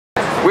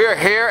We are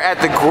here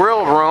at the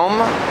Grill Room,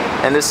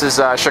 and this is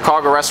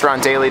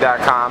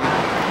ChicagoRestaurantDaily.com.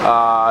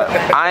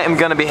 I am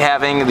going to be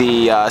having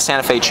the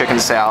Santa Fe chicken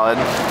salad.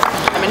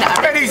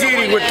 And he's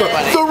eating with the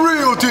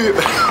real deal.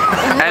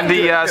 And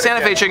the Santa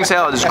Fe chicken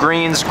salad is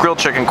greens, grilled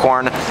chicken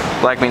corn,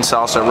 black bean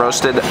salsa,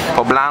 roasted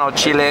poblano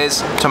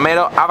chiles,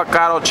 tomato,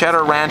 avocado,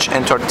 cheddar ranch,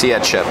 and tortilla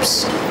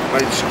chips.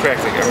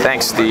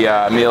 Thanks,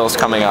 the meal is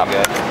coming up.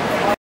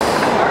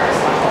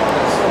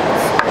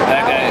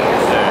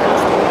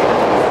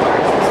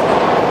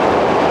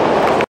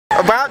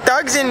 About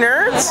Dogs and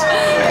Nerds?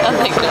 Oh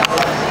my god.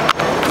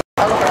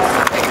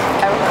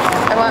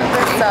 I want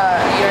this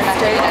your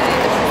steak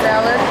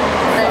salad.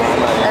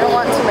 I don't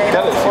want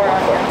tomatoes or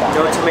onions.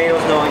 No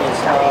tomatoes, no onions.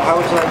 How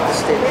would you like the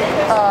steak?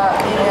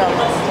 Medium.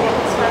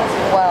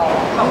 Well,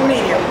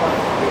 medium.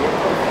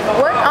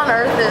 What on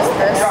earth is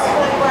this?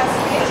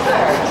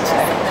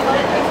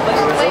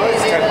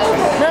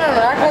 No,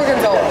 not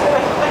gorgonzola.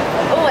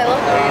 Oh, I love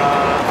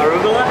that.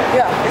 Arugula?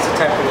 Yeah. It's a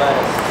type of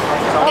lettuce.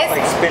 It's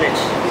like spinach.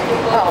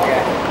 Oh.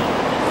 Yeah.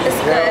 Is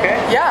that okay?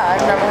 Yeah,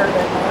 I've never heard of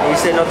it. You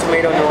said no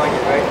tomato, no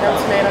onion, right? No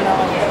tomato, no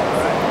onion.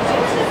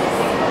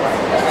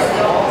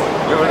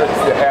 Give it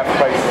the half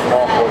price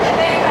small portion.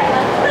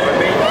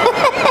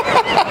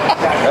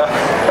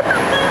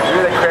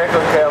 You're the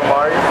crackle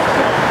calamari?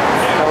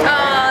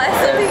 Oh, that's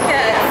something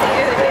good.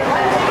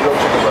 Grilled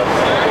chicken breast.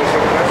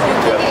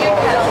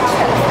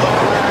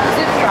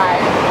 Deep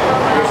fried.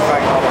 Deep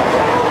fried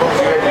calamari.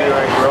 You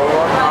already grilled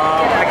one?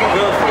 I can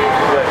grill it for you.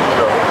 Yeah, you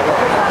grill it.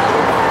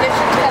 Get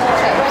your kettle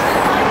chips.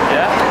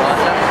 Yeah?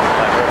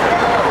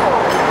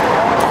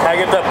 Can I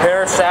get the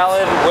pear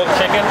salad with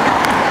chicken?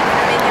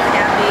 Make you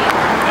happy.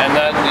 And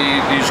then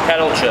these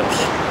kettle chips.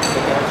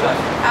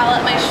 I'll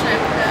let my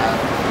shrimp go.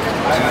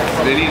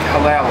 They need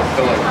halal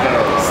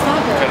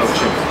kettle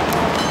chips.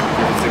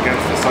 It's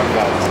against the sun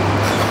gods.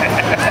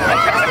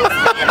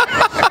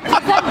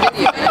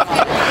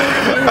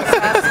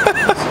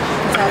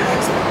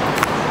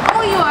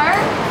 Oh, you are?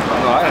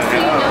 No, I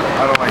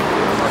don't like it.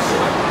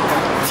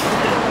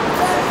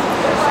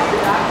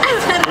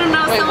 I don't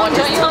know. Someone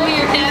just told me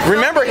your dad.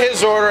 Remember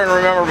his order and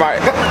remember my...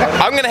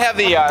 I'm going to have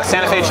the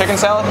Santa Fe chicken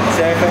salad.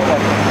 Santa Fe?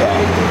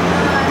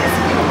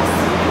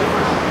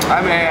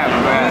 I'm man.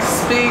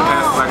 Speak.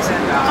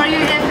 Are you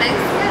get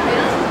Mexican?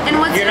 And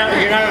what's You're not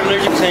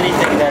allergic to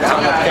anything that's on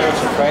the kettle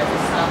chip, right?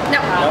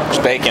 No. There's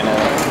bacon in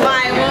it.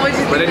 Why? What would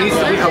you But it needs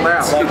to be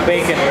halal. Like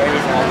bacon or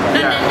anything like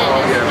that.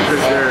 Yeah,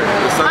 because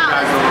the sun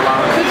guys don't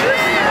allow it.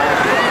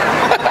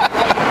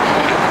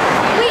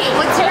 Wait,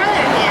 what's your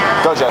other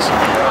name? Go, Jess.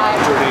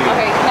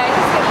 Okay, can I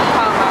just get the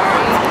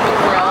calamari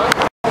grilled?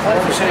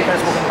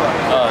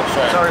 Oh,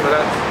 sorry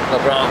about that. No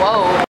problem.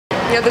 Whoa.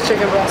 You have the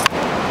chicken breast.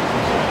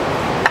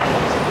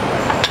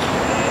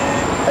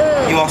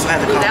 You also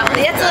have the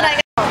calamari. That's what I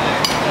got.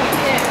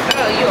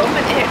 Oh, you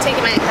opened it. Here, take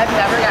mine. I've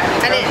never gotten it.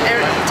 I didn't.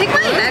 Take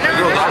mine.